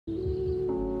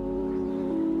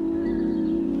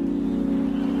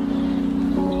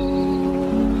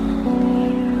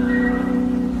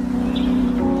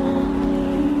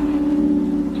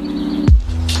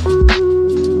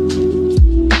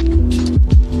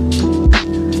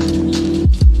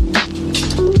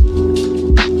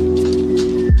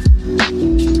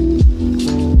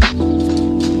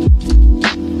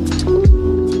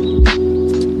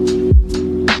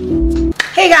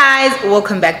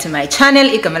welcome back to my channel,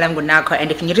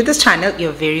 and if you're new to this channel,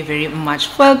 you're very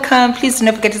much welcome. Please do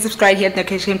not forget to subscribe, hit the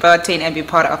notification button, and be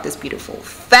part of this beautiful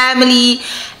family.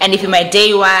 And if you're my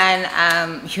day one,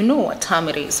 you know what time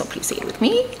it is, so please say it with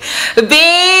me, baby.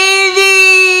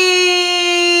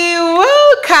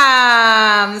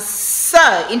 Welcome.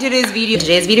 So in today's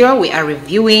video we are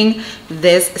reviewing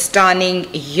this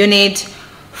stunning unit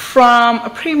from a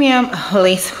premium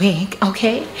lace wig.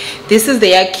 Okay, this is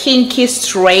their Kinky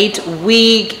straight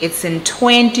wig. It's in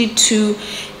 22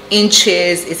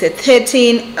 inches. It's a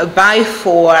 13 by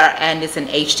 4 and it's an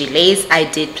HD lace. I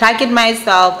did plug it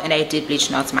myself and I did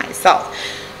bleach knots myself.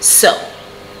 So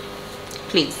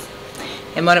please,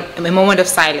 a moment of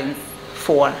silence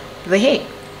for the hair.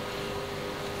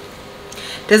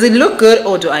 Does it look good,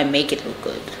 or do I make it look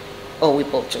good, or we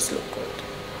both just look good?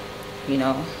 You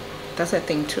know, that's a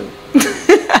thing too.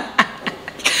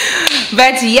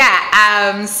 But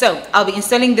yeah, so I'll be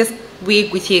installing this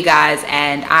wig with you guys,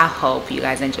 and I hope you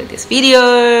guys enjoyed this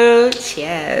video.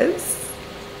 Cheers.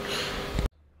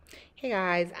 Hey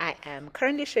guys, I am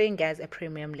currently showing you guys a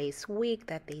premium lace wig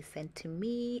that they sent to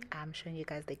me. I'm showing you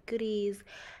guys the goodies.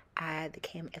 There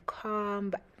came a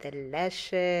comb, the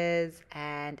lashes,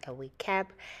 and a wig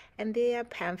cap, and their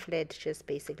pamphlet just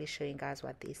basically showing guys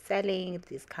what they're selling,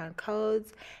 discount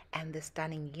codes, and the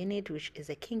stunning unit, which is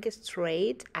a Kinky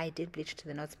straight. I did bleach to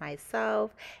the knots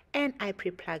myself, and I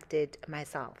pre-plugged it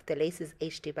myself. The lace is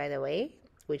HD, by the way,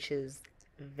 which is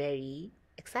very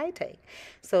exciting.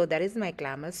 So that is my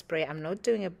glamour spray. I'm not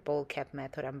doing a bowl cap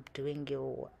method. I'm doing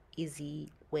your easy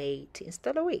way to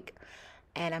install a wig.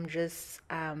 And I'm just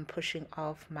pushing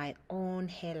off my own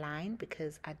hairline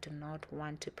because I do not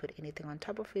want to put anything on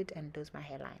top of it and lose my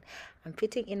hairline. I'm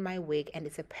fitting in my wig, and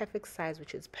it's a perfect size,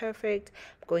 which is perfect.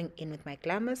 I'm going in with my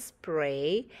glamour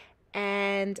spray,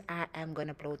 and I am going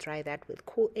to blow dry that with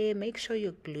cool air. Make sure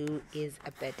your glue is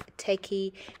a bit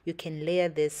tacky. You can layer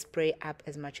this spray up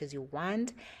as much as you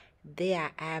want. There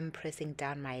I am pressing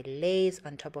down my lace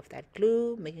on top of that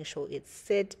glue, making sure it's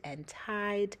set and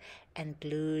tied and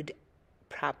glued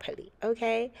properly.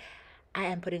 Okay, I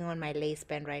am putting on my lace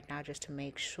band right now just to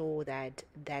make sure that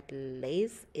that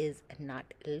lace is not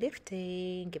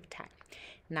lifting. Give it time.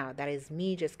 Now that is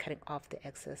me just cutting off the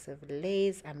excessive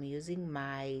lace. I'm using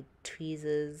my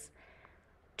tweezers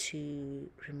to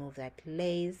remove that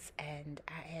lace, and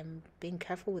I am being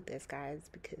careful with this, guys,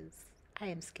 because I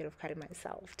am scared of cutting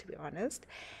myself, to be honest.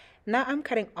 Now I'm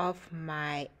cutting off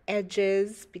my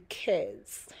edges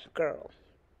because, girl,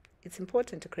 it's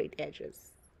important to create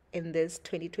edges in this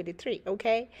 2023.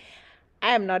 Okay,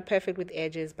 I am not perfect with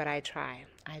edges, but I try,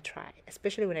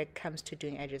 especially when it comes to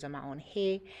doing edges on my own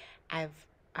hair. I've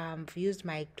used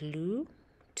my glue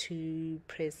to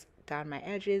press down my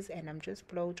edges, and I'm just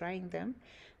blow drying them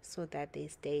so that they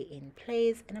stay in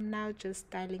place. And I'm now just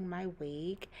styling my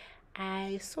wig.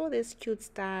 I saw this cute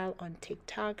style on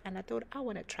TikTok and I thought I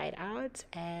want to try it out,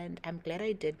 and I'm glad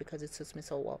I did because it suits me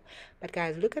so well. But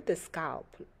guys, look at the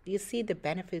scalp. You see the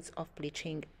benefits of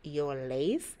bleaching your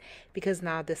lace, because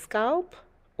now the scalp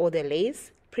or the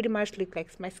lace pretty much look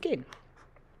like my skin.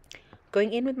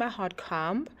 Going in with my hot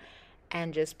comb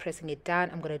and just pressing it down.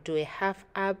 I'm going to do a half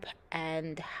up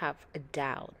and half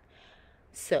down.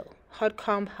 So hot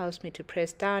comb helps me to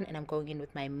press down, and I'm going in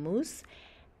with my mousse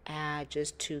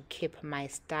just to keep my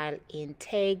style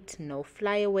intact, no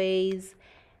flyaways,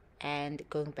 and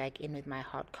going back in with my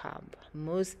hot comb.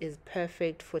 Mousse is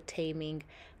perfect for taming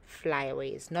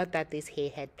flyaways. Not that this hair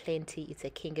had plenty, it's a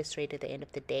Kinky straight at the end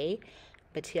of the day,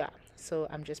 but yeah. So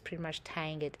I'm just pretty much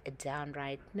tying it down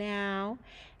right now,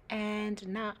 and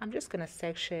now I'm just gonna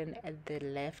section the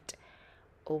left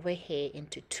over here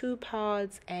into 2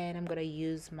 parts, and I'm gonna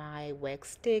use my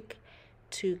wax stick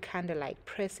to kind of like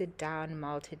press it down,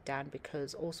 melt it down,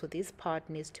 because also this part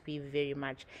needs to be very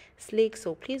much sleek.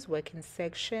 So please work in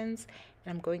sections.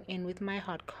 And I'm going in with my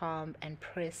hot comb and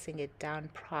pressing it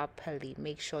down properly.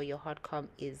 Make sure your hot comb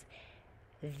is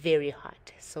very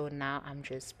hot. So now I'm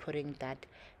just putting that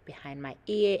behind my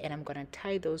ear, and I'm gonna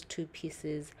tie those 2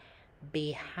 pieces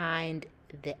behind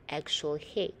the actual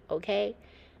hair. Okay,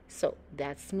 so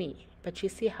that's me. But you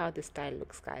see how the style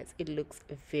looks, guys. It looks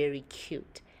very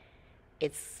cute.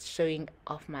 It's showing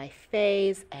off my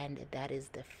face, and that is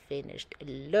the finished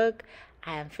look.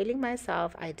 I am feeling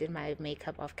myself. I did my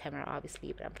makeup off camera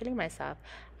obviously, but I'm feeling myself.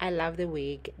 I love the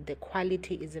wig. The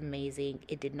quality is amazing.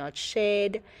 It did not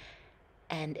shed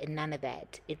and none of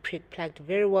that. It pre-plucked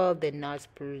very well. The knots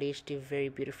bleached very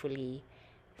beautifully.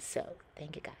 So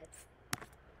thank you guys.